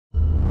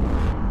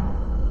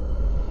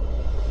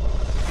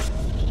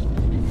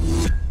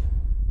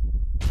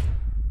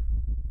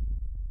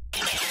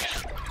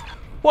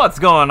What's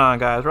going on,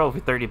 guys?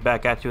 Rolfie30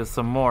 back at you with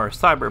some more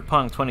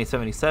Cyberpunk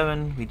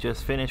 2077. We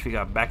just finished. We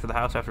got back to the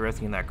house after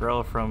rescuing that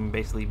girl from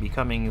basically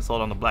becoming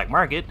sold on the black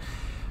market.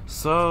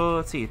 So,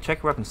 let's see.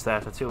 Check your weapon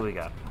stash. Let's see what we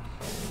got.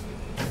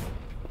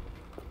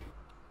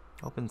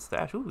 Open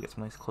stash. Ooh, we got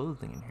some nice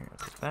clothing in here.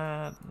 Take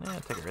that. Yeah,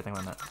 take everything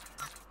on that.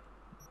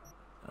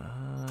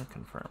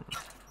 Confirm.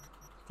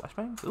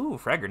 Flashbangs? Ooh,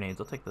 frag grenades.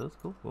 I'll take those.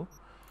 Cool, cool.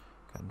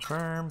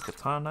 Confirm.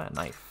 Katana.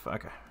 Knife.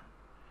 Okay.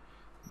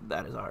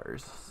 That is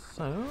ours.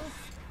 So,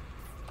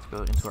 let's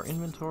go into our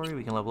inventory.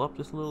 We can level up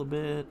just a little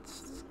bit.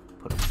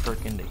 Put a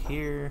perk into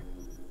here.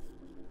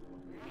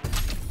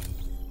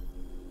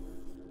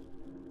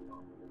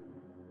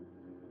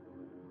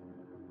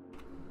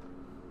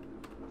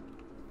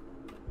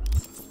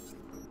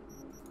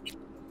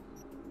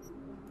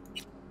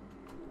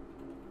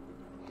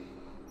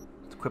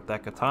 Let's equip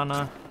that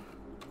katana.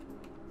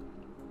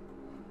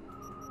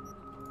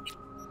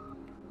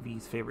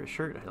 V's favorite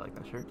shirt. I like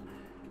that shirt.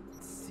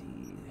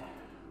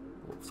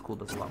 School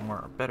does a lot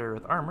more better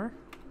with armor.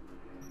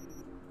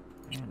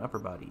 And upper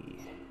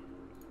body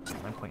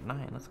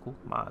 9.9. That's cool.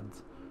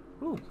 Mods.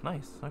 Ooh,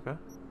 nice. Okay.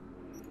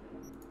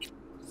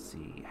 Let's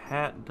see.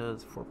 Hat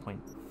does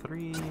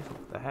 4.3. So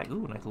the hat.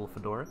 Ooh, nice little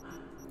fedora.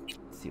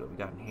 Let's see what we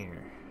got in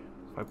here.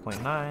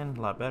 5.9.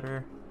 A lot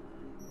better.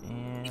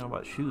 And what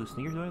about shoes?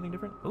 Sneakers do anything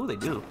different? Ooh, they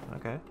do.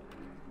 Okay.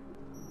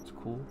 That's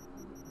cool.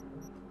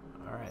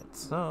 Alright,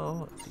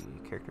 so let's see.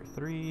 Character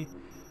 3.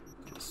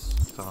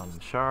 Just some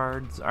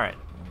shards. Alright.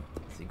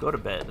 Let's see. Go to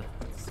bed.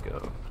 Let's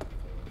go.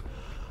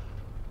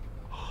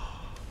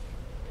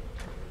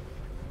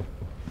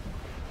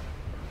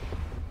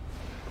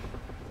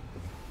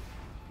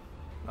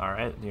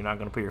 Alright. You're not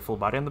going to put your full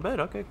body on the bed?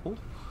 Okay, cool.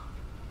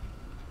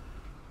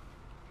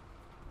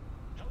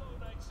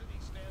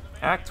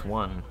 Act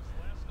 1.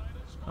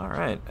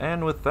 Alright.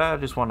 And with that, I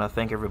just want to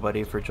thank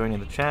everybody for joining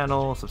the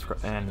channel,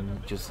 subscribe,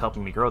 and just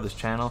helping me grow this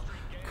channel.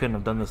 Couldn't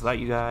have done this without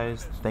you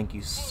guys. Thank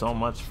you so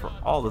much for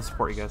all the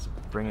support you guys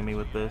are bringing me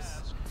with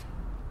this.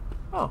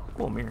 Oh,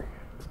 cool mirror.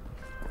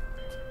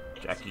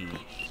 Jackie.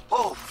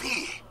 Oh,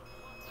 V!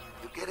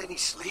 You get any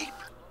sleep?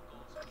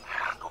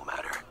 No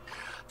matter.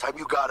 Time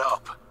you got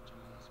up.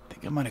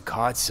 Think I might have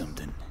caught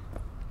something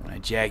when I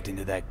jacked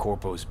into that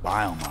Corpo's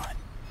biomod.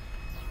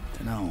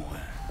 Dunno,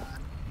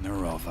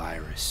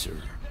 neurovirus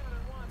or...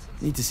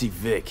 Need to see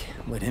Vic.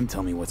 Let him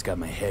tell me what's got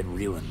my head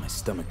reeling, my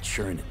stomach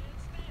churning.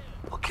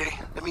 Okay,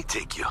 let me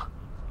take you.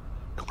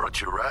 I brought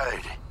you a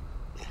ride.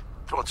 Yeah,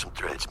 throw on some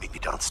threads, meet me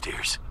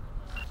downstairs.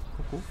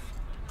 Cool, cool.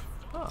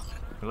 Oh, can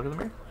you look at the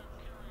mirror?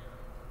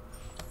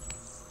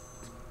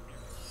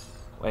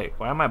 Wait,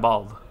 why am I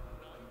bald?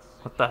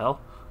 What the hell?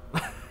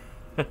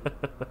 Alright,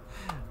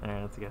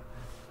 let's go.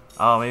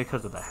 Oh, maybe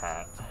because of the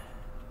hat.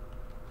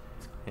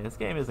 Yeah, this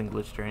game isn't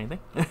glitched or anything.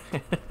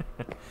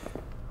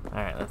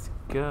 Alright, let's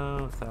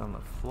go. It's out on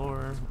the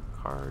floor.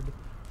 Card.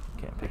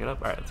 Can't pick it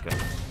up. Alright, let's go.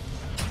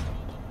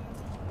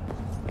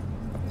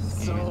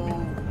 So,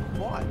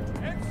 what?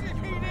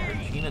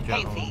 Regina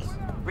Hey, Jones. V.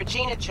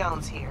 Regina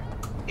Jones here.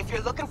 If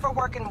you're looking for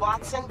work in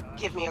Watson,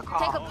 give me a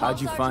call.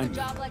 How'd you find me?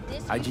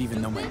 How'd you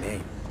even know my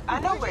name? I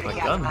know where to Like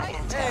get guns. my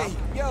intel. Hey,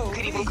 yo, You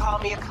could even call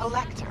me a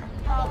collector.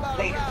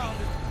 Later,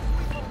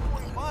 V.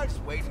 Mark's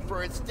waiting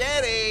for it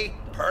steady.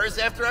 Purrs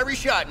after every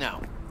shot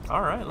now.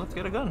 Alright, let's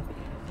get a gun.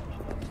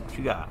 What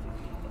you got?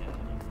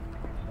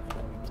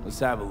 Let's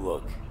have a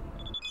look.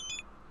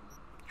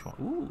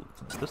 Ooh,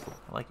 it's a pistol.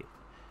 I like it.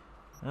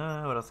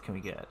 What else can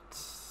we get?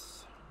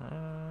 Let's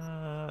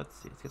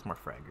see. Let's get some more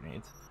frag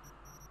grenades.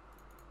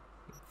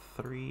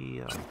 3,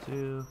 that'll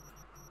do.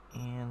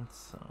 And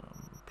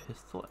some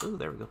pistol. Ooh,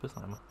 there we go.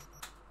 Pistol ammo.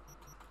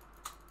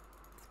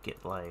 Let's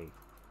get like,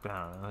 I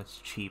don't know. It's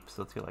cheap,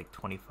 so let's get like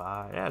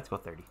 25. Yeah, let's go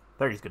 30.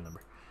 30 is a good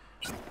number.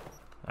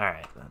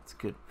 Alright, that's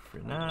good for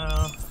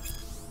now.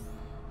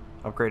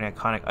 Upgrading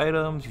iconic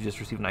items. You just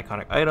received an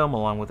iconic item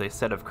along with a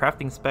set of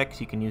crafting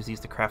specs. You can use these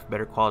to craft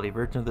better quality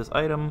version of this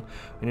item.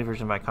 When a new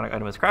version of iconic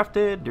item is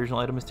crafted, the original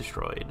item is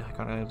destroyed.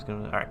 Iconic item is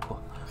gonna. Alright,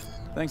 cool.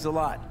 Thanks a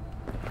lot.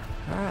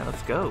 Alright,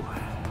 let's go.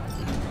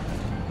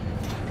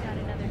 Got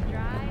another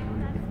drive.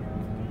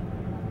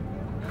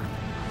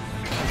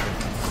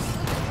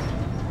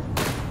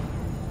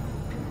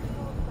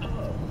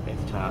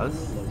 Wow,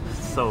 this is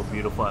so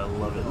beautiful. I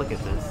love it. Look at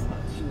this.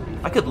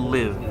 I could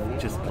live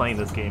just playing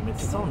this game.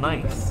 It's so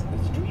nice.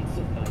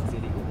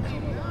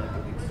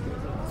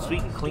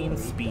 Sweet and clean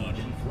speed.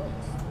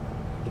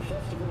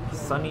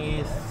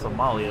 Sunny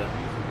Somalia.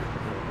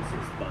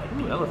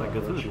 Ooh, that looks like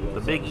good food.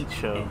 The Big Eat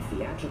Show.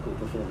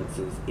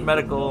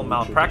 Medical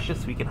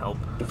malpractice, we can help.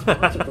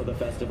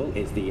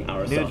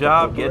 New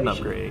job, get an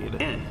upgrade.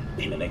 And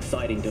in an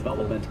exciting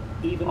development,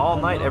 even All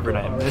night, every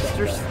night,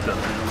 Mr. Stone.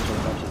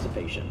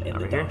 Participation in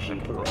Over the here. Dashi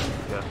Okay, parade. let's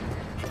go.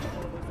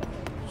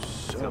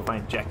 Let's go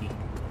find Jackie.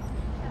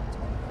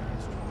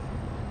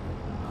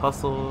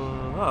 Hustle.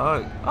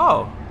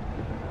 Oh,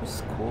 this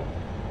is cool.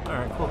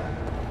 Alright, cool.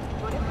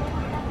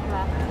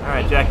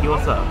 Alright, Jackie,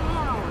 what's up?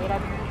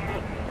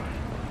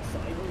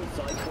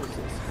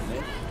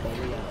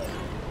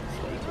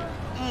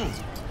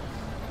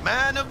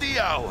 man of the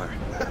hour.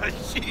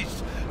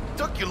 Jeez,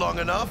 took you long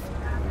enough.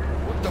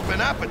 Worked up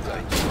an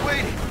appetite, just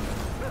waiting.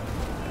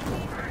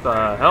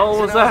 The hell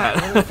was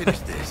that? Finish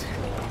this.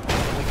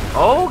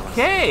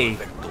 Okay.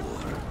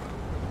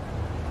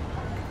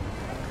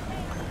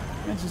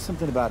 Mentioned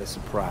something about a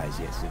surprise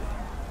yesterday.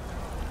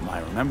 Am I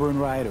remembering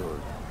right, or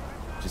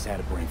just had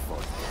a brain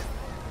fart?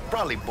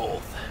 Probably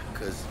both,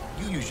 because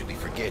you usually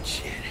forget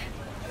shit.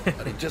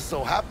 But it just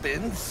so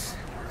happens,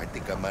 I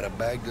think I might have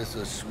bagged us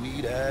a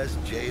sweet-ass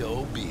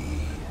J.O.B.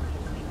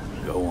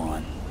 Go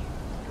on.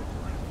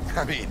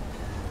 I mean,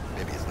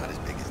 maybe it's not as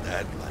big as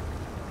that, but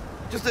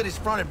just that he's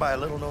fronted by a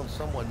little-known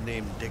someone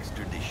named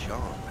Dexter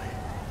Deshawn.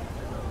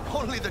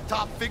 Only the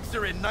top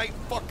fixer in Night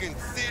fucking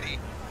City.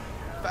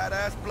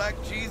 Fat-ass black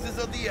Jesus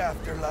of the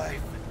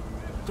afterlife.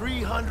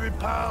 300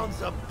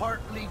 pounds of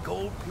partly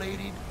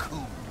gold-plated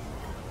coup.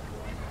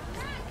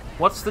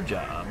 What's the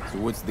job? So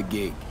what's the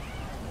gig?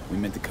 We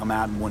meant to come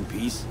out in one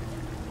piece?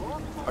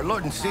 Our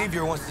Lord and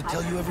Savior wants to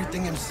tell you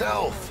everything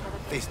himself,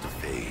 face to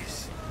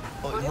face.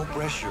 Oh, no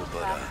pressure,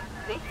 but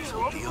this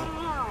whole deal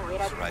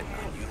is riding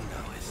on you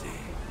now, is he?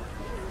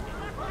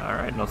 All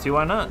right, don't see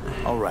why not.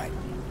 All right.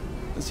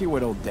 Let's hear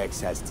what old Dex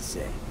has to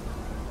say.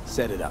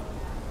 Set it up.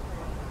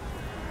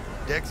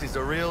 Dex is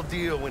a real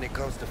deal when it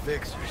comes to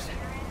fixers.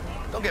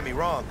 Don't get me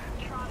wrong.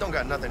 Don't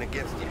got nothing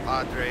against the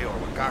Padre or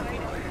Wakako.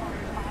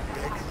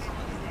 Dex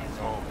is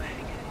home.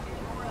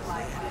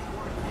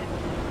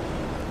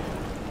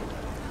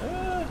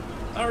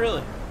 Not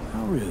really.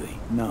 Not really,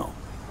 no.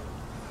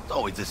 It's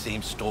always the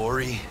same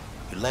story.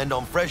 You land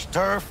on fresh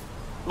turf,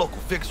 local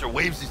fixer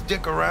waves his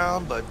dick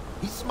around, but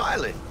he's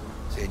smiling,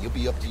 saying you'll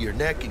be up to your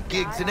neck in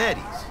gigs and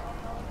eddies.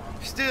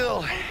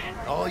 Still,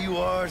 all you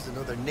are is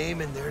another name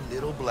in their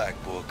little black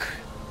book.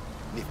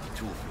 Nifty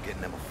tool for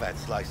getting them a fat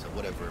slice of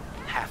whatever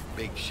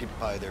half-baked shit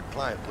pie their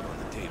client put on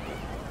the table.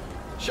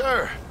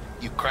 Sure,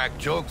 you crack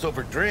jokes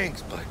over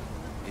drinks, but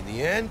in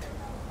the end,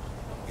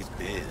 it's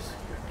biz.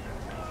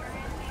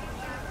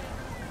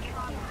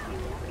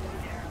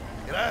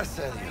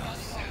 Gracias,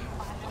 Dios.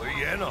 Muy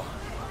lleno.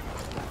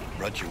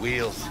 Brought your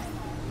wheels.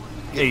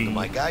 Gave them to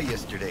my guy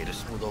yesterday to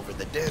smooth over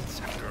the dents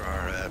after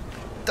our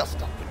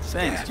dust-up with the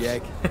Thanks, scabs.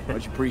 Jack.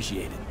 Much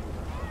appreciated.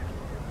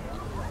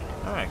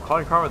 All right,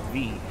 call your car with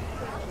V.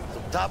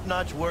 Some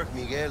top-notch work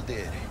Miguel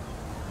did.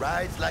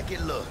 Rides like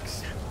it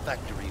looks.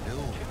 Factory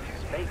new.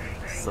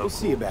 So We'll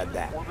see about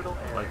that.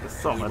 I like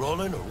this so We much.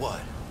 rolling or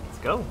what? Let's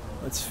go.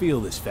 Let's feel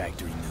this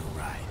factory new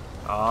ride.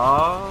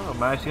 Oh,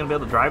 am I actually gonna be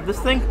able to drive this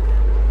thing?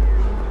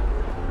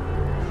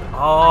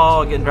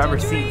 Oh, getting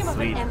driver's seat,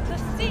 sweet.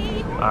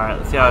 Alright,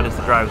 let's see how it is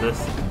to drive this.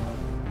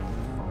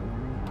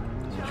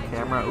 Switch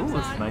camera. Ooh,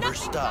 this is nice.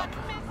 First stop.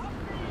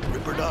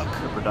 Ripper Duck.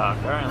 Ripper Dock.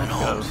 Alright, let's go.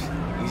 Holmes.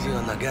 Easy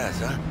on the gas,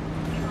 huh?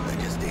 I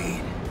just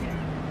ate.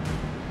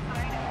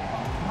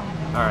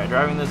 Alright,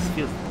 driving this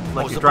feels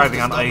like Was you're supposed driving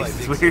to on stop by ice.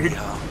 It's Vic's weird.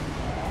 anyhow.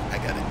 I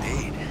got a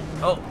date.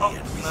 Oh,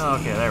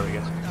 okay, there we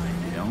go.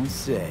 You don't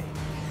say.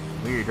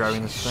 Weird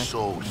driving this thing.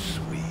 So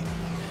sweet.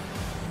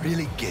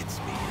 Really gets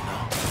me, you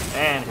know?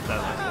 And hit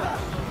that one.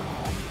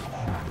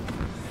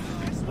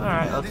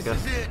 Alright, Well, let's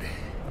this go. is it.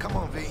 Come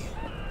on, V.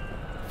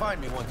 Find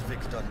me once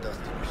Vic's done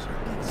dusting your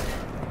circuits.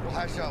 We'll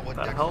hash out what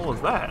What the Dex hell is was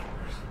doing. that?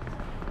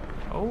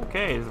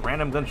 Okay, it's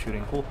random gun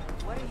shooting. Cool.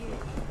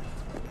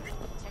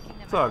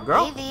 What's up,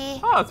 girl? Hey,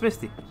 V. Oh, it's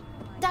Misty.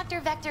 Dr.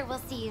 Vector will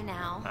see you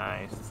now.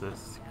 Nice.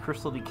 This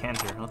crystal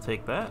decanter. I'll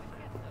take that.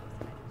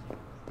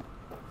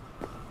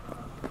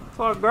 What's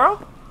up,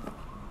 girl?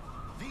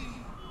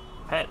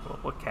 Pet?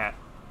 What cat?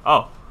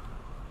 Oh.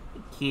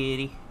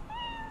 Kitty.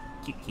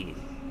 Cute kitty.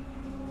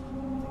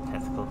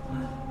 Testicle.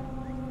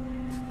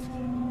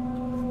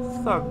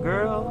 What's up,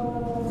 girl?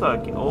 What's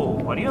up? Oh,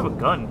 why do you have a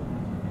gun?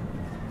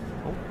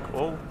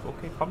 Oh,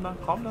 okay. Calm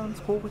down. It's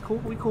cool. We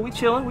cool. We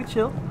chilling. We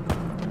chill.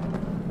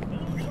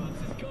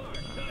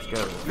 Let's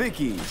go.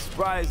 Vicky,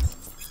 surprise.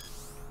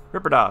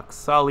 Ripper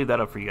Docs. I'll leave that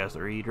up for you guys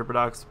to read. Ripper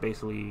Docs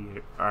basically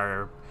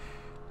are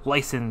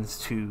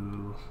licensed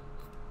to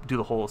do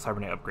the whole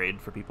cybernetic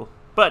upgrade for people,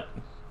 but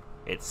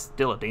it's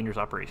still a dangerous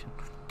operation.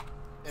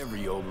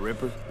 Every old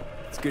Ripper.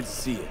 It's good to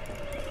see you.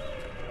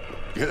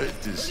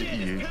 Good to see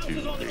you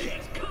too,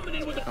 Vic.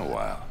 Oh,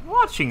 wow.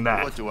 Watching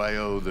that. What do I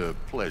owe the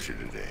pleasure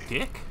today?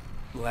 Dick?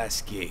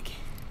 Last gig.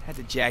 Had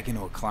to jack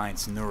into a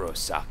client's neuro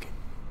socket.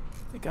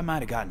 Think I might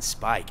have gotten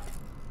spiked.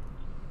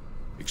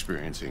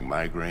 Experiencing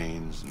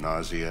migraines,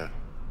 nausea,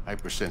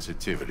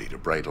 hypersensitivity to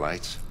bright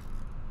lights?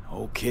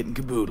 Whole kit and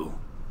caboodle.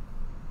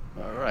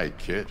 All right,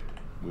 kid.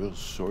 We'll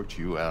sort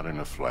you out in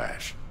a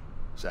flash.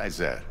 Besides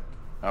that,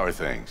 how are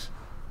things?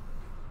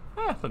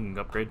 Looking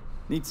upgrade.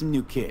 Need some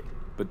new kit,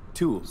 but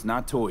tools,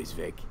 not toys,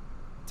 Vic.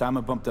 Time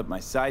I bumped up my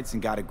sights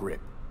and got a grip.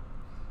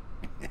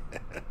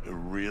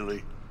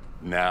 Really?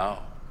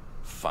 Now?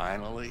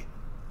 Finally?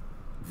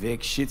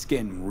 Vic, shit's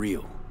getting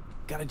real.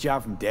 Got a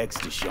job from Dex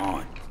to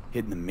Sean,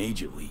 hitting the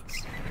major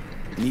leagues.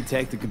 Need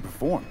tech that can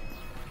perform.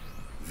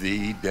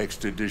 The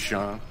Dexter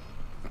Deshawn?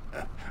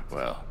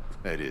 Well,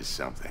 that is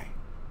something.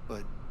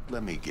 But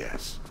let me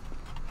guess.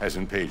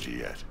 Hasn't paid you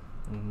yet.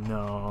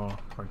 No.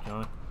 Working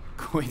on it.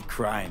 Quit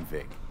crying,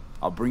 Vic.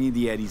 I'll bring you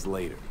the eddies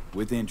later,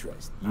 with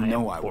interest. You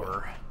know I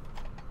will.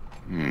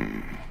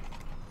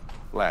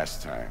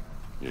 Last time.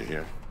 You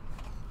hear?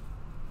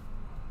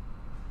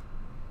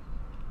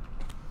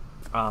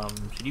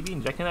 Should you be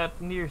injecting that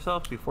into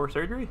yourself before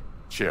surgery?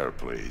 Chair,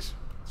 please.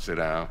 Sit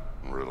down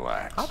and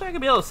relax. I don't think I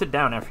could be able to sit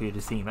down after you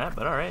just seen that,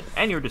 but alright.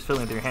 And you were just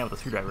fiddling with your hand with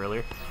a screwdriver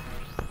earlier.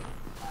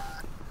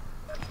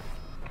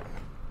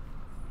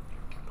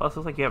 Plus, it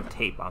looks like you have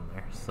tape on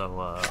there,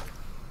 so,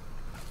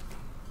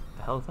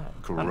 the hell is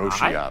that?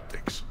 Kuroshi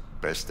Optics.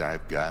 Best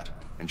I've got,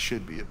 and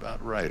should be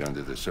about right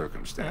under the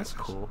circumstances.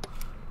 That's cool.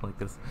 Like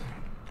this.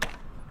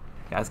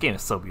 Yeah, this game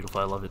is so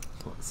beautiful. I love it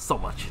so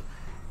much.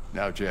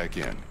 Now jack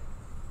in.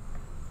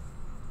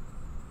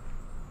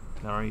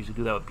 I don't usually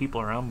do that with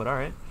people around, but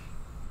alright.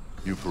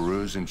 You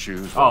peruse and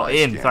choose. Oh,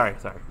 in. Sorry.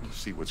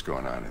 See what's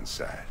going on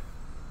inside.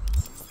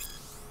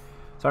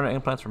 Starting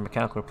implants for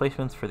mechanical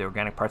replacements for the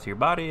organic parts of your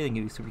body and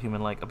give you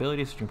superhuman-like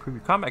abilities to improve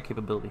your combat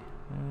capability.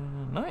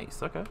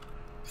 Nice. Okay.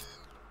 Let's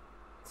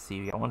see.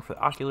 We got one for the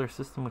ocular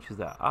system, which is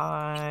the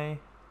eye.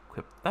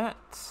 Equip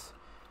that.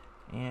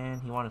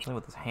 And he wanted something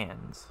with his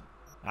hands.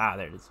 Ah,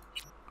 there it is.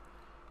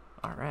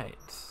 Alright.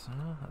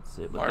 That's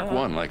it. Mark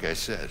 1, like I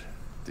said.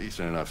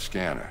 Decent enough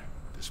scanner.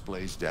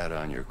 Displays data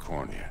on your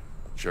cornea.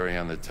 Cherry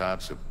on the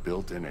top's a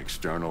built-in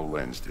external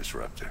lens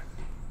disruptor.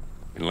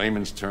 In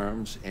layman's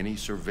terms, any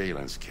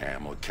surveillance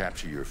cam will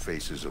capture your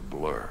face as a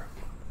blur.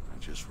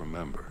 And just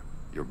remember,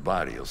 your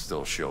body will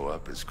still show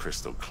up as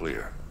crystal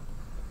clear.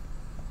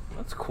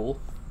 That's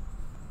cool.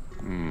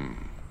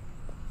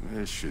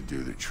 This should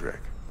do the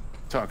trick.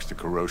 Talks to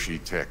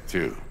Kuroshi Tech,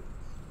 too.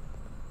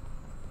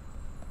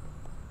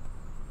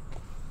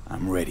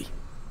 I'm ready.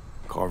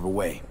 Carve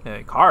away.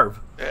 Yeah, carve.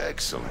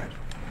 Excellent.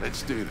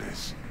 Let's do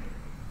this.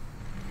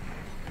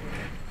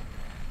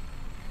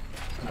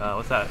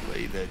 What's that?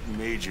 Lay that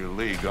major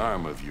league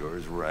arm of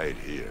yours right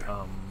here.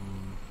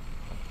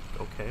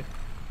 Okay.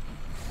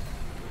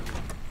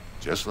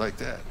 Just like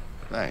that.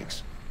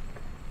 Thanks.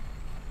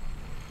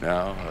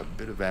 Now, a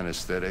bit of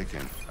anesthetic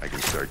and I can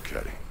start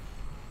cutting.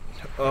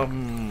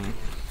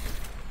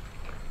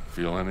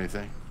 Feel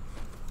anything?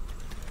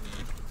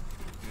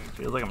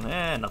 Feels like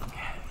I'm, nothing.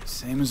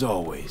 Same as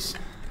always.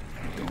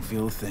 Don't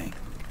feel a thing.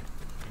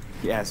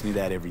 You ask me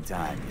that every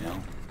time, you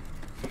know?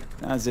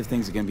 Not as if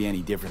things are gonna be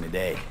any different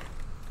today.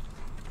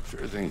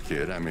 Sure thing,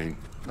 kid. I mean,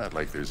 not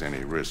like there's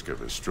any risk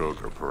of a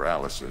stroke or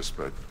paralysis,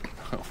 but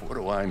what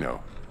do I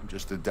know? I'm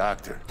just a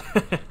doctor.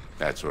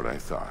 That's what I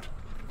thought.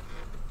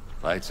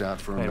 Lights out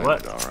for a minute,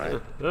 what? all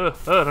right?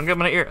 Don't get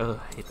my ear.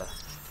 I hate that.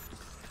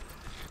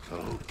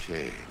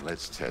 Okay,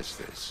 let's test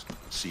this.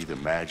 See the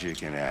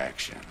magic in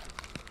action.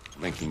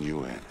 Linking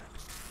you in.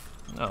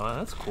 Oh,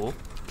 that's cool.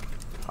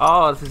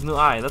 Oh, it's his new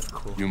eye. That's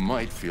cool. You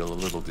might feel a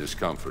little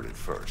discomfort at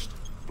first.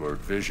 Blurred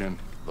vision,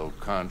 low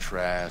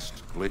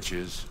contrast,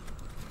 glitches.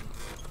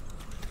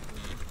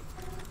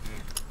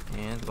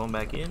 And going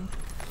back in.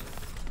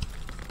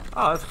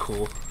 Oh, that's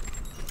cool.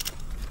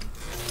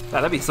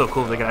 God, that'd be so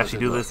cool if they could actually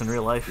do this in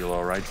real life. Feel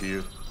all right to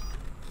you?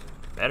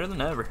 Better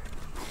than ever.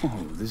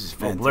 Oh, this is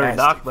fantastic. Blurry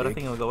dock, but I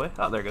think it'll go away.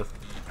 Oh, there it goes.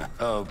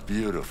 Oh,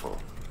 beautiful.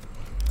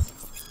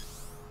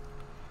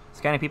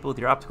 Scanning people with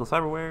your optical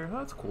cyberware. Oh,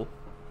 that's cool.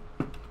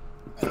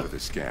 With a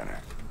scanner.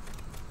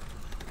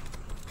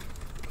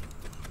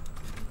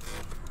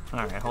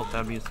 Alright, hold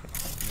tab use.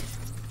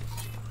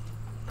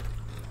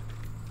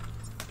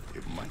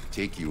 It might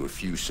take you a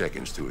few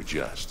seconds to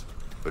adjust,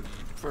 but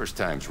first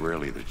time's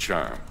rarely the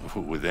charm,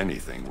 with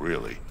anything,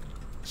 really.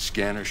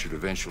 Scanner should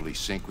eventually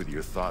sync with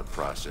your thought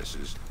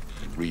processes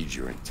and read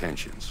your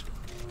intentions.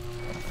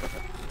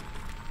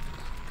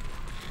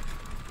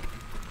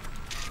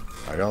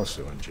 I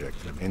also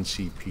inject an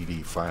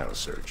NCPD file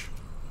search.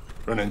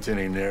 Run into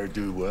any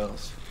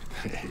ne'er-do-wells?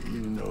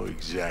 You know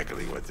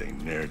exactly what they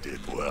ne'er did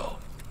well.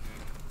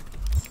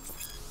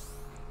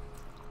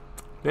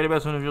 Database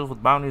of individuals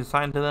with bounties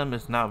assigned to them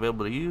is now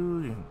available to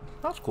use.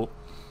 That's cool.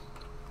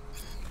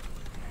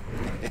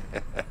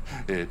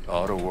 It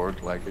ought to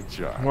work like a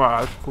charm. Wow,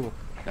 that's cool.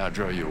 Now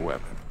draw your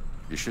weapon.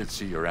 You should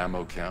see your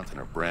ammo count in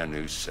a brand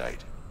new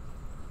sight.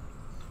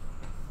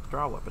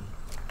 Draw weapon.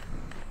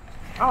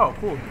 Oh,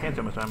 cool. Can't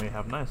tell how much ammo you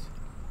have. Nice.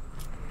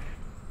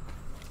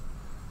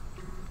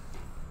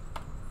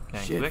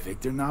 Okay, Shit, quick.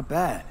 Victor, not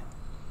bad.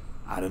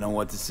 I don't know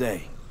what to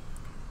say.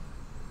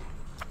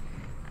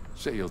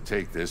 Say you'll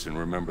take this and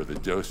remember the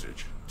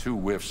dosage. 2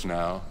 whiffs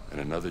now,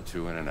 and another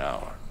 2 in an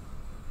hour.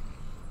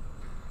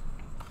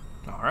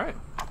 Alright.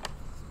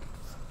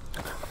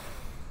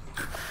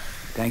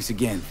 Thanks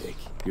again, Vic.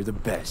 You're the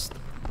best.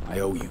 I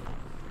owe you.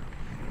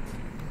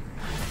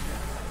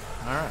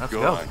 Alright, let's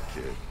Go go. on,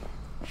 kid.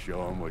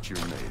 Show them what you're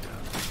made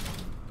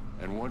of.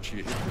 And once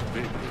you hit the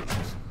big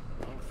leagues,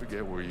 don't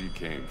forget where you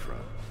came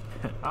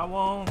from. I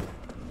won't.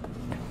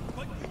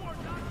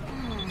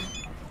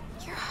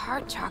 Your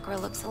heart chakra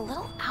looks a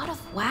little out of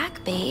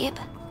whack, babe.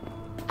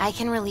 I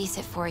can release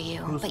it for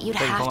you, but you'd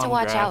have to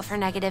watch out for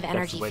negative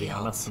energy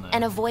fields.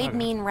 And avoid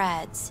mean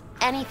reds.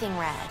 Anything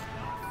red.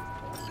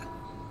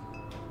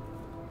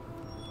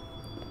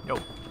 Yo.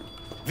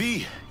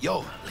 V,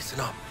 yo, listen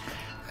up.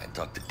 I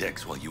talked to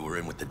Dex while you were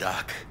in with the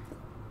doc.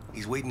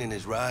 He's waiting in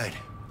his ride.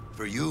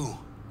 For you.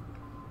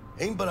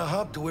 Ain't but a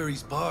hop to where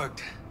he's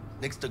parked.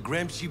 Next to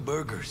Gramsci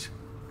Burgers.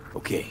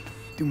 Okay,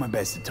 do my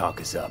best to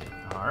talk us up.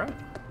 Alright.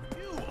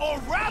 You, or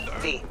rather...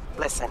 V,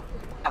 listen.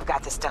 I've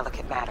got this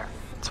delicate matter.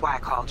 That's why I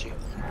called you.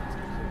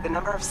 The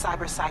number of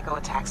cyber psycho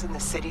attacks in the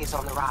city is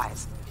on the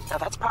rise. Now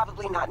that's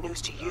probably not news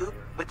to you,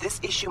 but this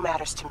issue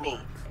matters to me.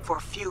 For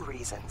a few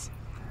reasons.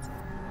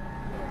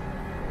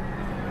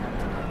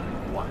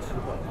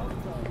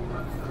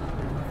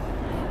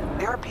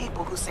 There are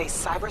people who say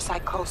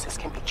cyberpsychosis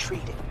can be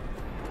treated.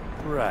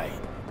 Right.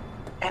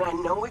 And I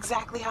know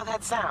exactly how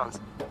that sounds,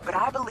 but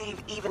I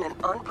believe even an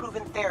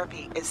unproven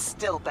therapy is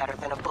still better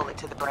than a bullet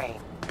to the brain.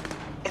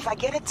 If I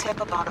get a tip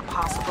about a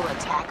possible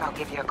attack, I'll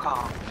give you a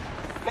call.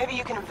 Maybe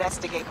you can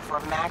investigate before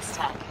Max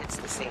Tack hits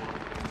the scene.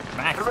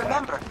 But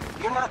remember,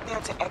 you're not there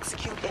to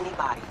execute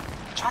anybody.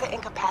 Try to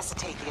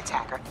incapacitate the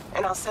attacker,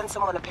 and I'll send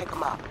someone to pick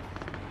him up.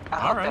 I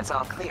hope that's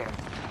all clear.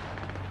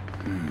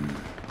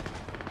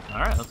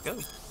 Alright, let's go.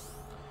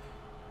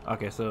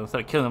 Okay, so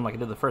instead of killing him like I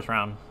did the first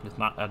round,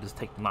 I just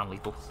take the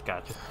non-lethal.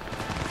 Gotcha.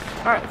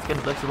 Alright, let's get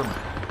into Dexter Limit.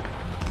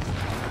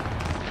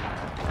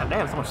 God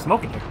damn, so much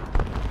smoke in here.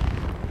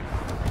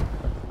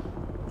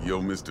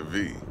 Yo, Mr.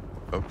 V,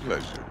 a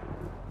pleasure.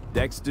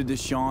 Dexter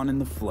Deshawn in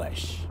the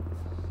flesh.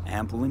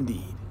 Ample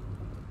indeed.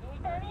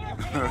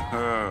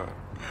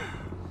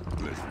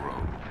 Let's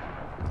roll.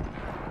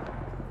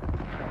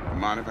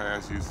 Mind if I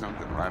ask you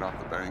something right off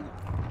the bang?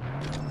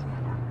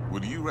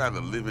 Would you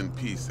rather live in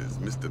pieces,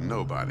 Mr.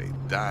 Nobody,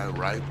 die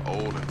ripe,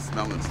 old, and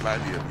smelling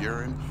slightly of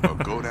urine, or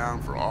go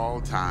down for all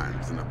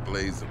times in a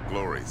blaze of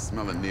glory,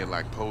 smelling near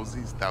like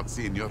posies, without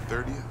seeing your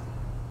 30th?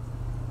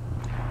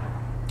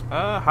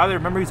 Highly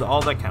memories,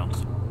 all that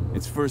counts.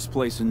 It's first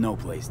place or no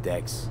place,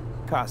 Dex.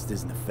 Cost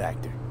isn't a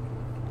factor.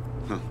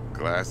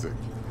 Classic.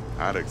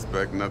 I'd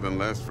expect nothing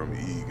less from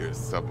eager,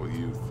 supple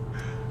youth.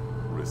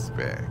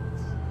 Respect.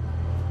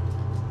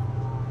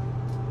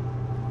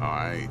 All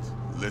right,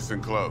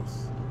 listen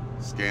close.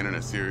 Scanning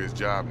a serious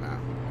job now.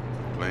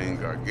 Playing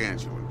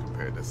gargantuan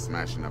compared to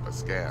smashing up a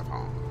scav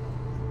home.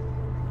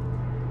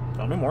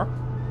 Tell me more.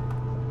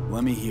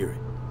 Let me hear it.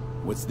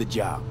 What's the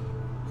job?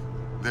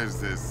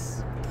 There's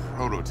this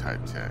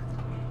prototype tech.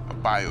 A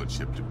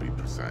biochip to be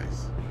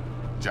precise.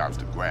 Job's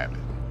to grab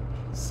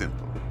it.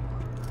 Simple.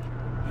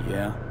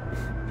 Yeah?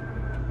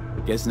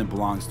 Guessing it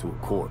belongs to a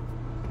corp.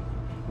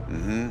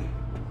 Mm-hmm.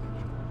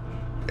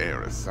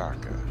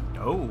 Arasaka.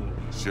 Oh.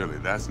 Surely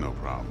that's no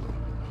problem.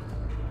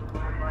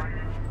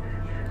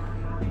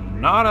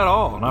 Not at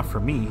all. Not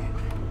for me.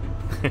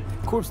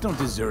 Corps don't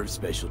deserve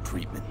special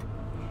treatment.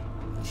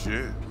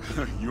 Shit.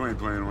 You ain't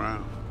playing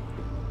around.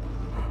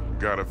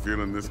 Got a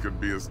feeling this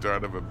could be a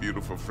start of a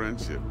beautiful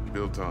friendship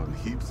built on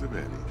heaps of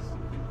eddies.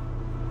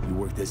 You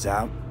work this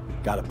out?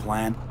 Got a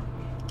plan?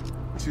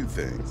 Two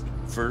things.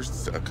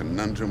 First, a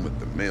conundrum with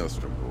the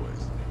Maelstrom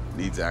boys.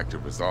 Needs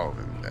active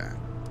resolving that.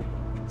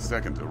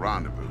 Second, a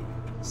rendezvous.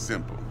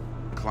 Simple.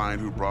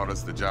 Client who brought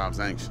us the job's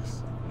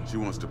anxious. She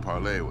wants to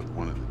parlay with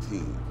one of the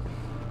team.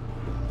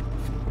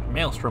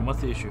 Maelstrom,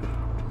 what's the issue?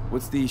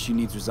 What's the issue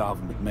needs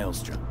resolving with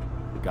Maelstrom?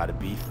 Got a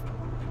beef?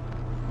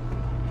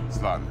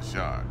 Slotting the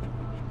shard.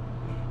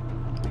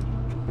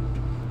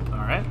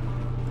 Alright.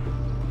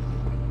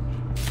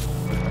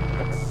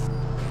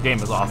 Game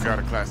is awesome. Got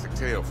a classic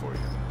tale for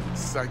you.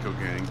 Psycho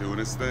gang doing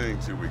his thing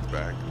 2 weeks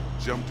back.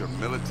 Jumped a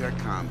Militech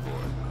convoy.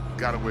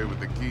 Got away with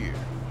the gear.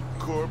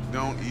 Corp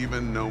don't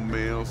even know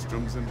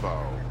Maelstrom's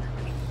involved.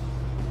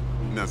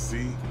 Now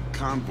see,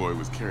 convoy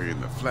was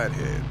carrying the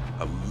Flathead,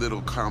 a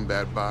little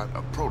combat bot,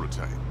 a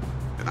prototype.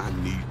 And I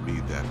need me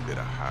that bit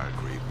of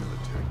high-grade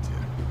military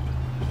tech.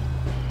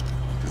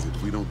 Because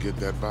if we don't get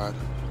that bot,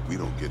 we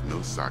don't get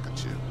no soccer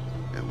chip.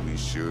 And we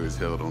sure as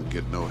hell don't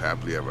get no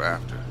happily ever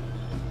after.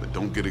 But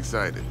don't get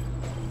excited.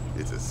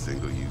 It's a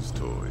single-use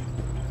toy.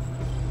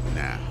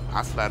 Now,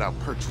 I flat out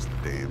purchased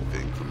the damn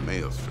thing from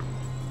Maelstrom.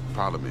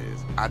 Problem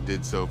is, I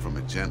did so from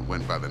a gent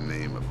went by the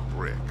name of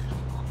Brick.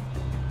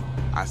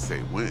 I say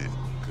when,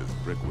 because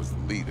Brick was the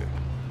leader.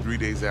 3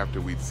 days after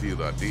we'd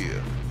sealed our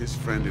deal, his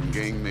friend and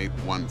gangmate,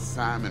 one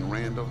Simon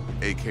Randall,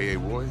 a.k.a.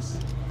 Royce,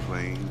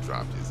 plain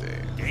dropped his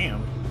ass.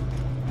 Damn.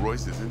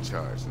 Royce is in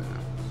charge now,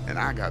 and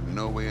I got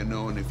no way of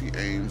knowing if he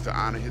aims to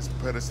honor his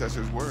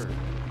predecessor's word.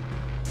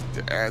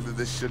 To add to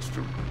this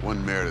shitstorm,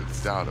 one Meredith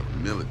Stout of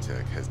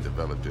Militech has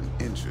developed an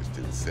interest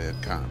in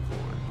said convoy.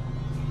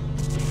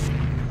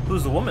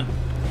 Who's the woman?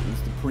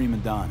 Who's the prima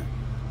donna?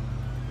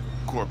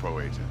 Corpo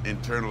agent,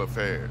 internal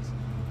affairs.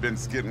 Been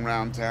skidding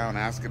around town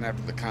asking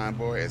after the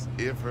convoy as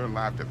if her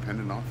life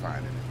depended on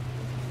finding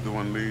it. The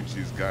one lead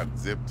she's got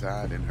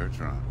zip-tied in her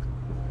trunk.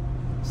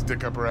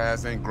 Stick up her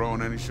ass ain't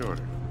growing any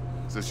shorter,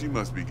 so she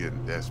must be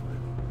getting desperate.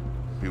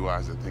 Be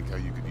wise to think how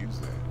you could use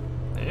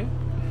that. Eh?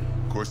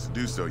 Of course, to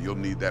do so, you'll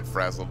need that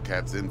frazzled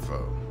cat's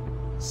info.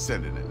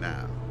 Sending it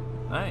now.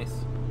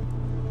 Nice.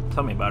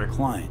 Tell me about her.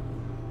 Client.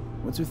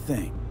 What's her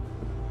thing?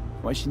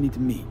 Why she need to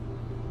meet?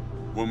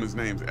 Woman's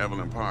name's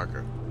Evelyn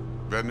Parker.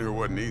 Vetting her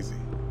wasn't easy.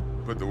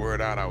 Put the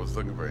word out I was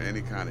looking for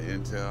any kind of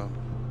intel.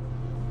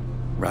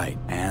 Right,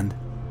 and?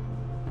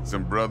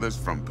 Some brothers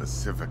from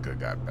Pacifica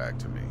got back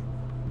to me.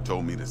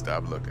 Told me to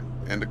stop looking.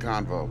 End the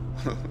convo.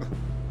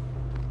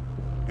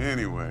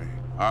 Anyway,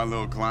 our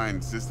little client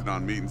insisted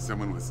on meeting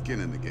someone with skin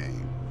in the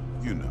game.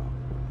 You know,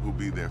 who'll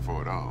be there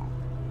for it all.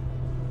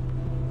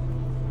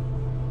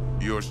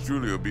 Yours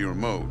truly will be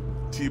remote.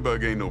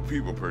 T-Bug ain't no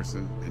people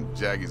person, and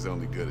Jaggy's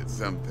only good at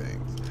some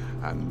things.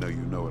 I know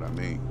you know what I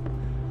mean.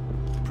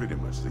 Pretty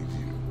much leaves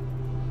you.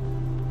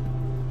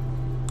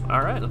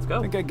 Alright, let's go.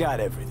 I think I got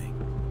everything.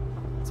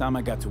 Time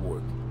I got to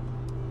work.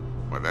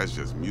 Well, that's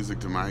just music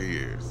to my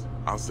ears.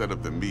 I'll set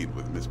up the meet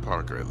with Miss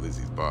Parker at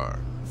Lizzie's bar.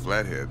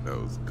 Flathead,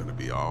 though's gonna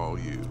be all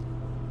you.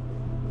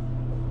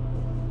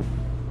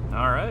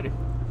 Alrighty.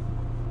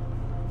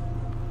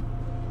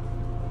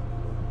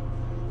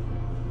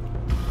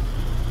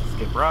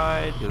 Skip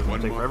ride. It's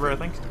gonna take forever, I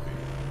think.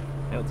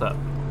 Hey, what's up?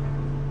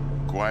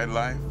 Quiet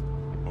life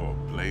or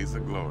blaze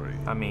of glory?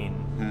 I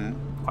mean,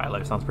 quiet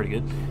life sounds pretty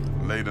good.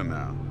 Later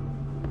now.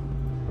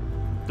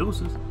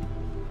 Deuces.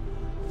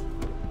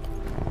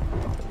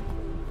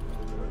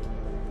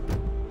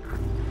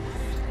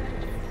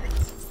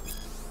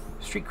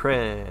 Street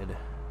cred.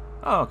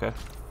 Oh, okay.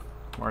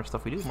 More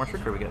stuff we do, more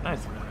street cred we get.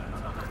 Nice.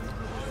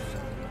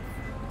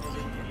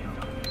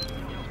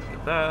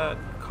 Get that.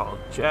 Call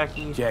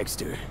Jackie.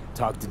 Jackster,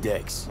 talk to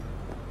Dex.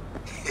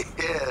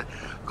 Yeah,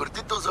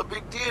 Gordito's a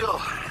big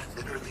deal.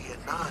 Didn't really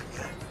get on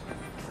yet.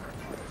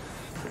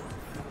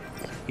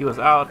 He was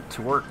out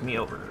to work me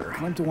over.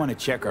 I'm to want to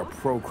check our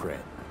pro cred.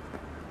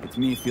 But to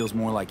me, it feels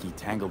more like he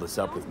tangled us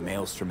up with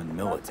Maelstrom and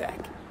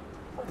Militech.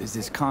 There's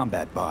this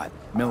combat bot,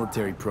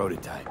 military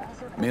prototype.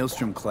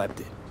 Maelstrom clept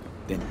it.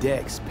 Then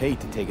Dex paid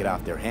to take it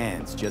off their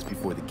hands just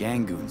before the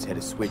Gangoons had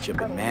a switch up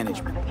in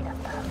management.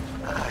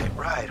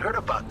 Right, heard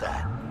about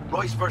that.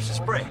 Royce versus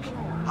Brick.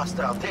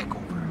 Hostile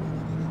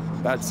takeover.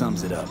 About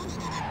sums it up.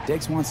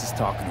 Dex wants us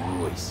talking to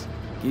Royce.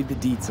 Gave the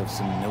deets of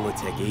some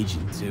Militech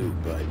agent too,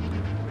 but I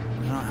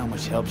don't know how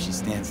much help she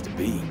stands to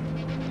be.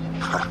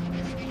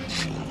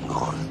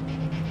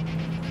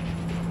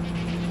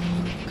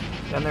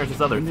 Then there's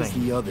this other thing. There's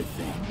the other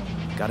thing.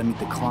 Gotta meet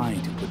the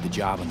client who put the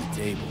job on the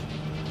table.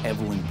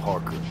 Evelyn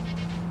Parker.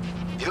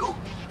 You?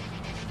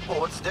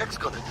 Well, what's Dex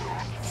gonna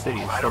do? City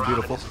is Ride so around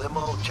beautiful. in his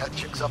limo, chat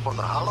chicks up on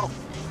the hollow?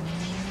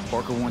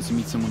 Parker wants to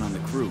meet someone on the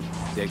crew.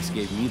 Dex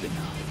gave me the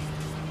nod.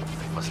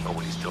 He must know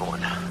what he's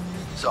doing.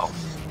 So,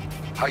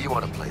 how you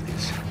want to play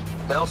this?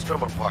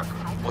 Maelstrom or Parker?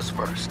 What's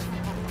first?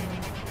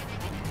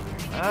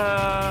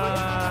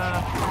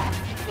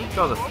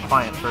 Go the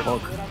client first.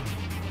 Parker. I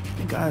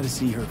think I ought to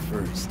see her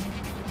first.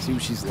 See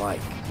what she's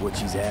like, what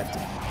she's after.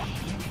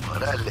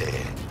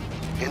 Orale.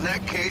 In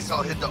that case,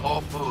 I'll hit the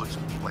all foods.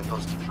 My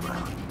nose to the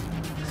ground.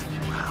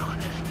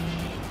 Ground.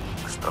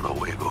 Hasta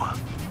luego.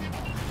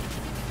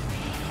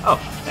 Oh,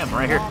 damn,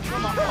 right here.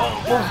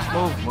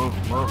 Oh,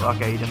 move.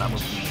 Okay, he did not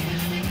move.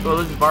 So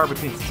this is bar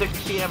between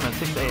 6 p.m. and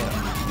 6 a.m.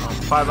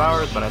 5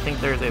 hours, but I think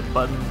there's a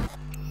button.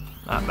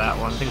 Not that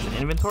one. I think it's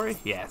an inventory.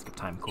 Yeah, skip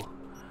time. Cool.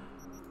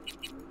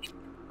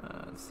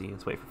 Let's see.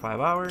 Let's wait for 5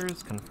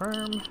 hours.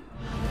 Confirm.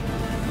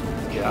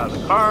 Let's get out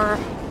of the car.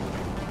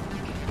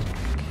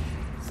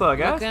 So,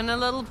 guys. Looking a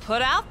little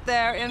put out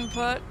there,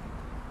 input.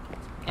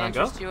 Can I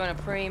Interest go? you in a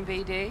preem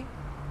BD?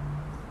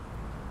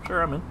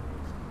 Sure, I'm in.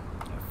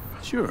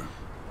 Sure.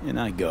 And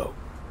I go.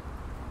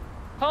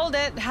 Hold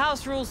it.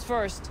 House rules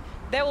first.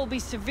 There will be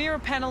severe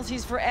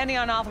penalties for any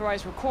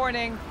unauthorized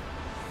recording.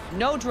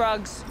 No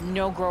drugs,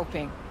 no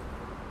groping.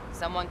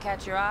 Someone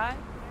catch your eye?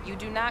 You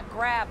do not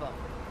grab them.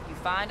 You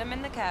find them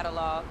in the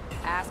catalog,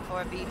 ask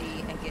for a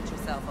BD, and get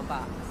yourself a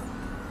box.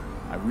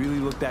 I really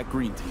look that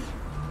green to you.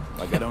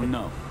 Like I don't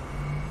know.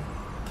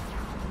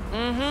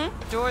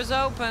 Doors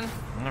open.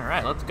 All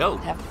right, let's go.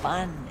 Have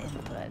fun,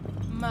 input.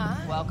 My,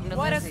 welcome to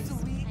what Lizzie's. a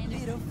sweet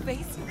little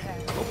face you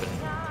have. Open.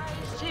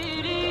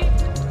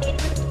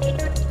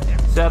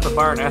 Sit at the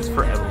bar and ask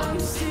for Evelyn.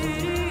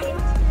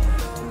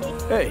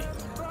 Hey.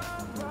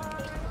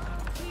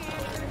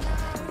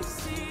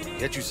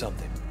 Get you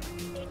something.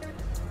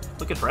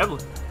 Looking for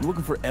Evelyn. I'm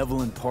looking for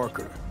Evelyn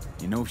Parker.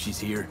 You know if she's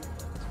here?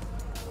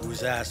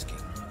 Who's asking?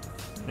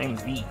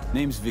 Name's V.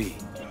 Name's V.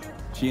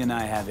 She and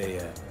I have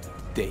a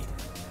date.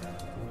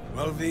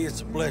 Well, V,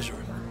 it's a pleasure.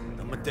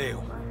 I'm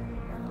Mateo.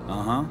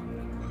 Uh-huh.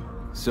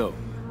 So,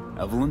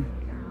 Evelyn?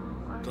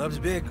 Club's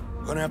big.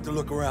 Gonna have to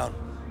look around.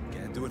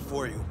 Can't do it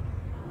for you.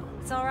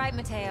 It's all right,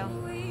 Mateo.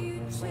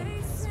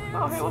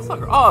 Oh, hey, what's up,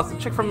 girl? Oh, it's the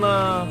chick from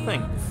the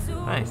thing.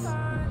 Nice.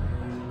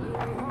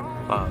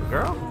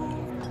 Girl?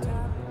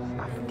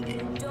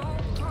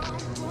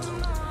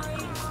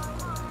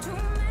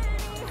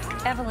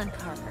 Evelyn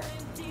Parker.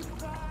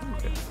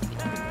 Okay.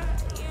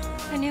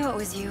 I knew it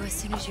was you as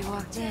soon as you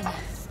walked in.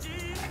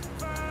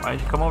 Why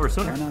did you come over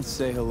sooner? Why not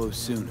say hello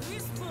sooner?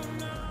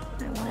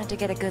 I wanted to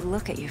get a good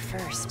look at you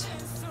first.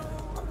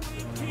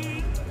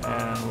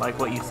 And like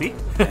what you see?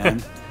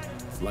 And?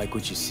 Like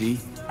what you see?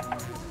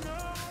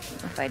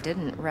 If I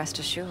didn't, rest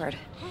assured,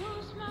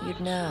 you'd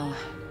know.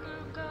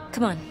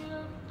 Come on.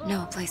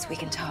 Know a place we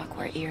can talk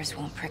where ears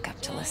won't prick up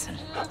to listen.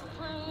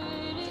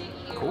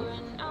 Cool.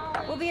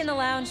 We'll be in the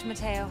lounge,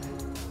 Mateo.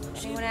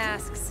 If anyone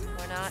asks,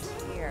 we're not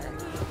here.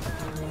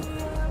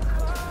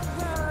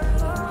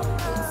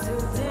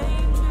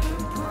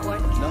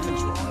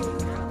 Nothing's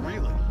wrong.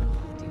 Really?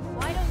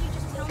 Why don't you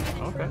just tell me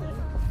the Okay.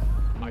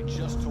 truth? I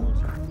just told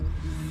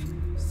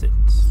you. Sit.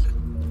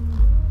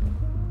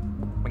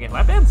 We getting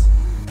lap dance?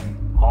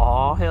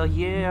 Oh, hell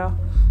yeah.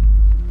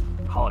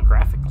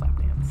 Holographic lap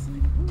dance.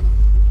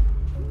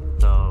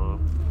 So,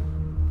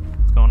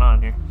 what's going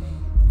on here?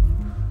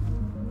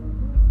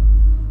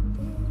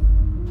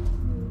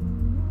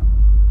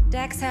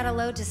 Dex had a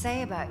load to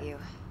say about you.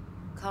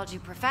 Called you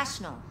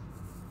professional,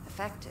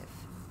 effective,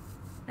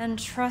 and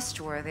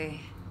trustworthy.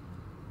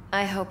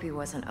 I hope he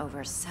wasn't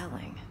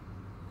overselling.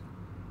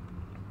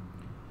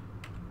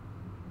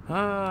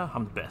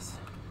 I'm the best.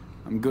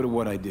 I'm good at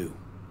what I do.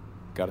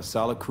 Got a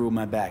solid crew on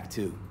my back,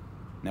 too.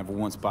 Never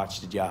once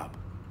botched a job.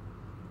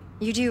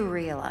 You do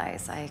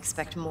realize I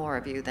expect more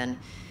of you than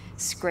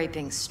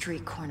scraping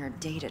street corner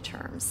data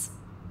terms.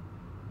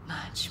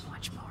 Much,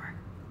 much more.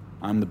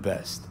 I'm the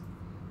best.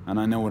 And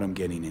I know what I'm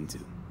getting into.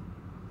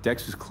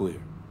 Dex was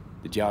clear.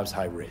 The job's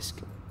high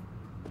risk.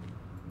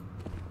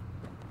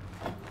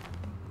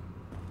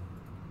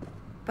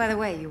 By the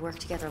way, you work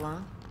together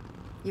long?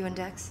 You and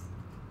Dex?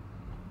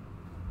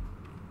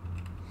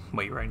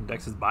 Wait, you writing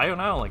Dex's bio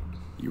now? Like,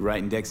 You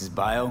writing Dex's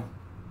bio?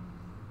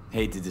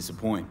 Hate to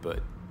disappoint,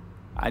 but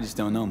I just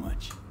don't know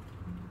much.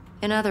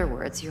 In other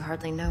words, you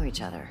hardly know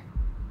each other.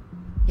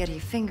 Yet he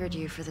fingered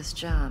you for this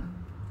job.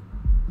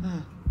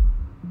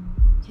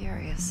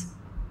 Curious.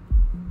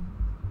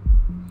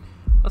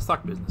 let's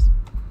talk business.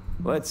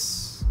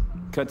 Let's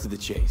cut to the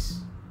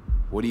chase.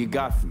 What do you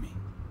got for me?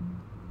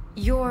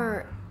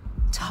 Your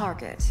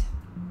target.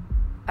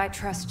 I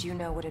trust you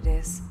know what it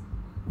is.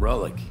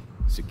 Relic.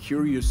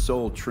 Secure your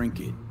soul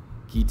trinket.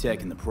 Key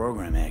tech in the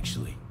program,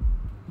 actually.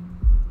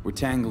 We're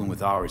tangling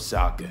with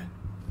Arasaka,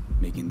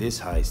 making this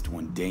heist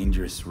one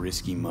dangerous,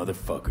 risky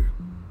motherfucker.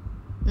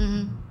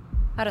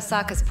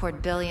 Arasaka's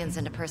poured billions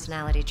into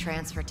personality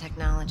transfer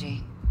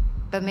technology.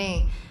 But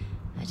me,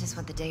 I just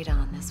want the data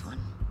on this one.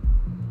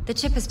 The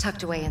chip is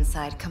tucked away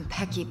inside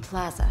Konpeki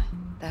Plaza,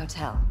 the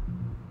hotel.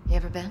 You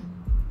ever been?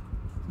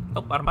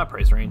 Oh, out of my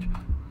price range.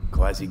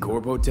 Classy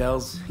corp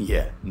hotels?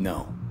 Yeah,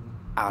 no.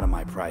 Out of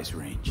my price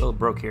range. A little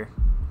broke here.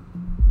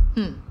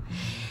 Oh,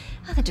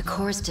 the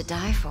decor's to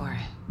die for.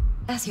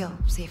 As you'll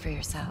see for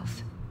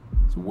yourself.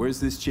 So where's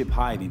this chip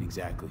hiding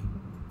exactly?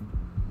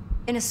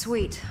 In a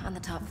suite on the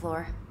top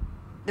floor.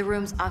 The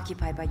room's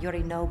occupied by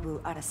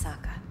Yorinobu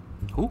Arasaka.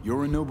 Who?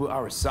 Yorinobu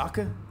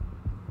Arasaka?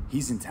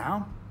 He's in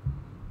town?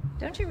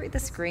 Don't you read the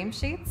scream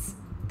sheets?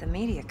 The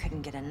media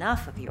couldn't get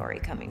enough of Yori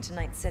coming to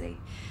Night City.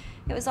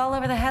 It was all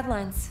over the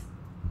headlines.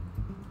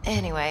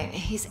 Anyway,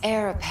 he's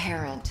heir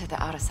apparent to the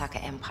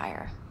Arasaka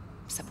Empire.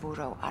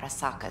 Saburo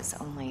Arasaka's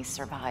only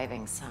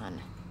surviving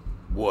son.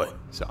 What?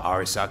 So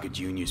Arasaka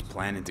Jr.'s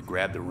planning to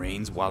grab the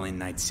reins while in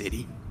Night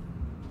City?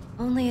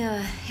 Only a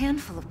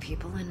handful of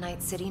people in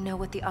Night City know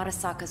what the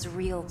Arasaka's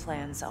real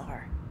plans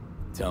are.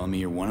 Telling me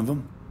you're one of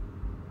them?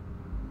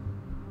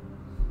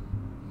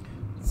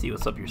 See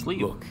what's up your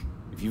sleeve. Look,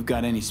 if you've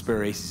got any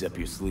spare aces up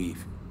your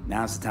sleeve,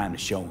 now's the time to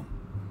show them.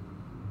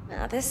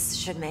 Now this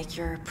should make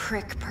your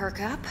prick perk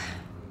up.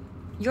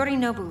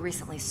 Yorinobu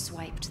recently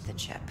swiped the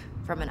chip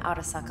from an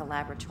Arasaka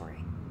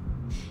laboratory.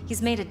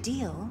 He's made a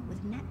deal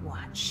with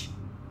Netwatch.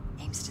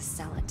 Aims to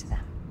sell it to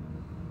them.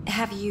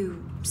 Have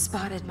you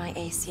spotted my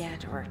ace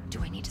yet, or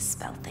do I need to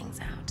spell things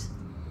out?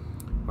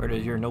 Where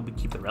does Yorinobu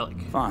keep the relic?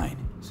 Fine.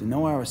 So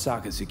no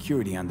Arasaka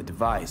security on the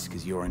device,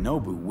 because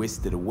Yorinobu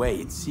whisked it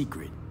away in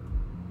secret.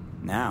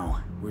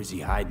 Now, where's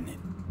he hiding it?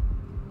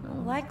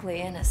 Well,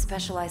 likely in a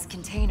specialized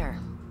container.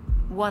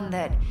 One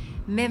that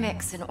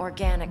mimics an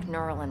organic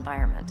neural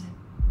environment.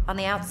 On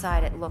the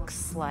outside, it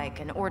looks like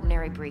an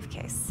ordinary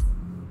briefcase.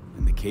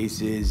 And the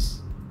case is...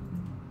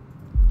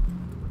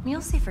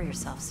 You'll see for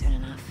yourself soon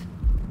enough.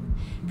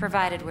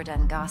 Provided we're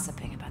done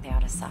gossiping about the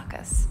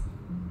Arasakas.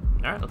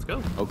 Alright, let's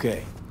go.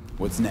 Okay,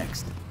 what's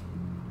next?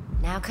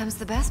 Now comes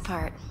the best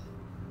part.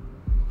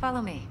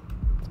 Follow me.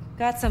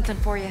 Got something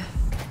for you.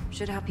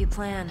 Should help you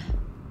plan.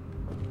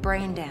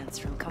 Brain dance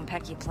from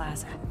Konpeki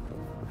Plaza.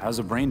 How's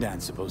a brain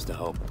dance supposed to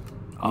help?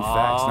 New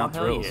facts, not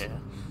hell thrills. Yeah.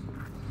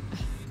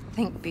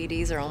 Think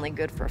BDs are only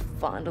good for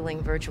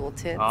fondling virtual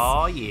tits?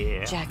 Oh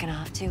yeah. Jacking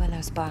off to in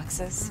those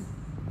boxes?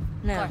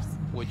 No.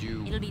 Would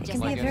you? It'll be It just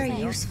can be like a very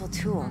anything else. useful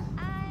tool.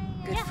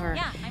 Good for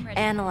I'm ready.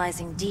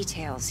 analyzing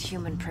details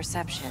human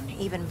perception,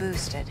 even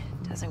boosted,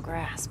 doesn't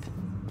grasp.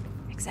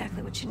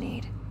 Exactly what you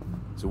need.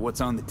 So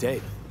what's on the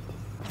tape?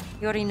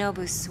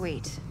 Yorinobu's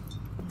suite.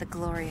 The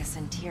glorious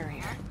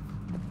interior.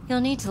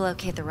 You'll need to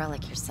locate the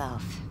relic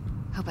yourself.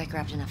 Hope I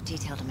grabbed enough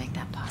detail to make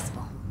that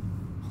possible.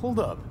 Hold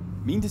up.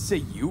 Mean to say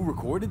you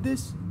recorded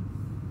this?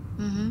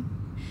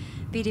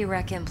 BD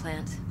rec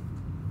implant.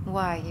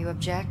 Why, you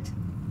object?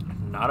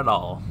 Not at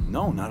all.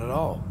 No, not at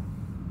all.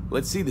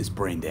 Let's see this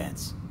brain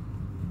dance.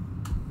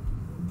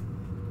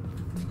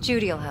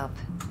 Judy'll help.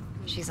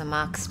 She's a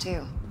mox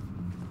too.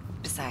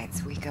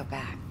 Besides, we go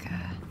back,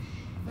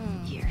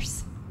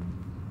 years.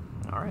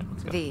 Alright,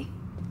 let's go. V,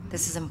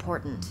 this is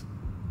important.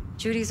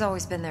 Judy's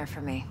always been there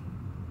for me.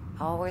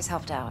 Always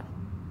helped out.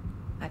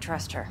 I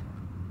trust her.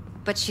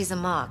 But she's a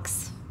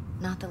Mox,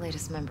 not the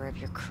latest member of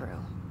your crew.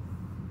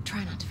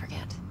 Try not to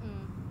forget.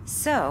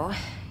 So,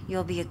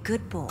 you'll be a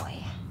good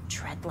boy,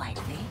 tread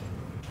lightly,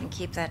 and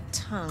keep that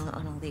tongue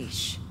on a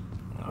leash.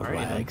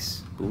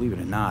 Relax. Believe it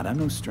or not, I'm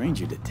no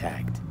stranger to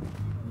tact.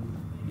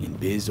 In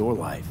biz or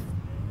life.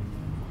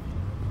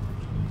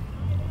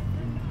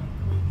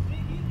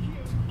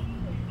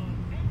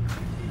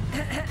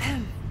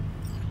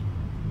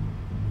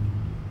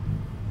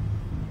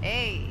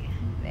 Hey,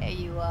 there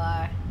you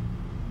are.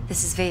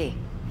 This is V.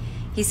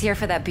 He's here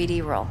for that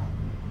BD role.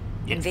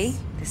 Yes. And V,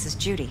 this is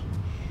Judy.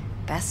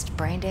 Best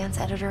braindance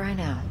editor I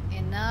know.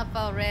 Enough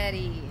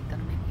already. You're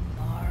gonna make me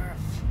barf.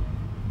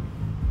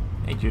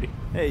 Hey, Judy.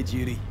 Hey,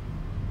 Judy.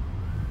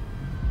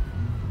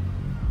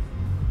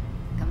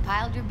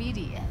 Compiled your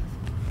BD, Ev.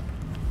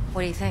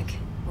 What do you think?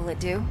 Will it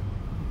do?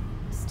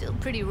 Still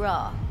pretty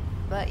raw,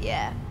 but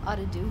yeah, ought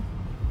to do.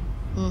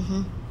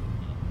 Mm-hmm.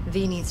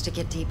 V needs to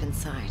get deep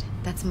inside.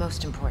 That's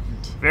most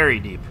important. Very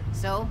deep.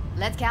 So,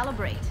 let's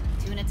calibrate.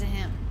 Tune it to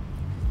him.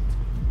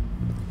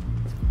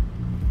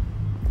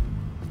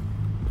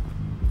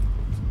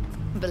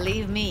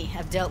 Believe me,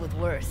 I've dealt with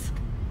worse.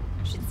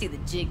 Should see the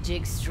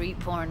jig street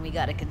porn we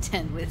gotta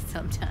contend with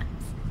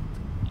sometimes.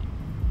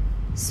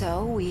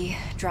 So, we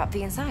drop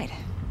V inside.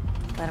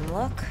 Let him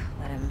look,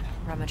 let him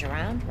rummage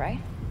around, right?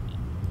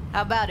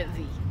 How about it,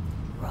 V?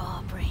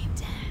 Raw brain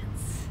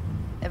dance.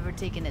 Ever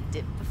taken a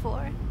dip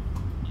before?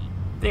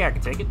 Think I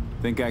can take it.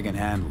 Think I can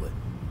handle it.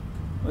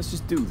 Let's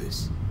just do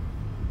this.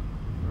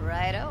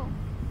 Righto.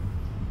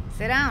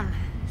 Sit down,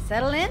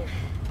 settle in,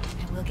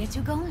 and we'll get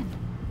you going.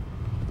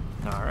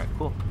 Alright,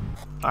 cool.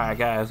 Alright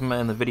guys, I'm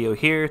gonna end the video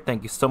here.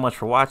 Thank you so much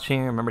for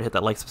watching. Remember to hit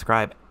that like,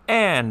 subscribe,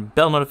 and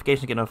bell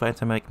notification to get notified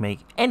time I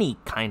make any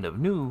kind of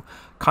new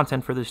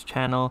content for this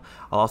channel.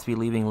 I'll also be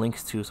leaving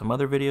links to some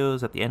other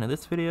videos at the end of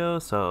this video,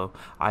 so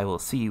I will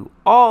see you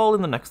all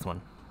in the next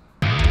one.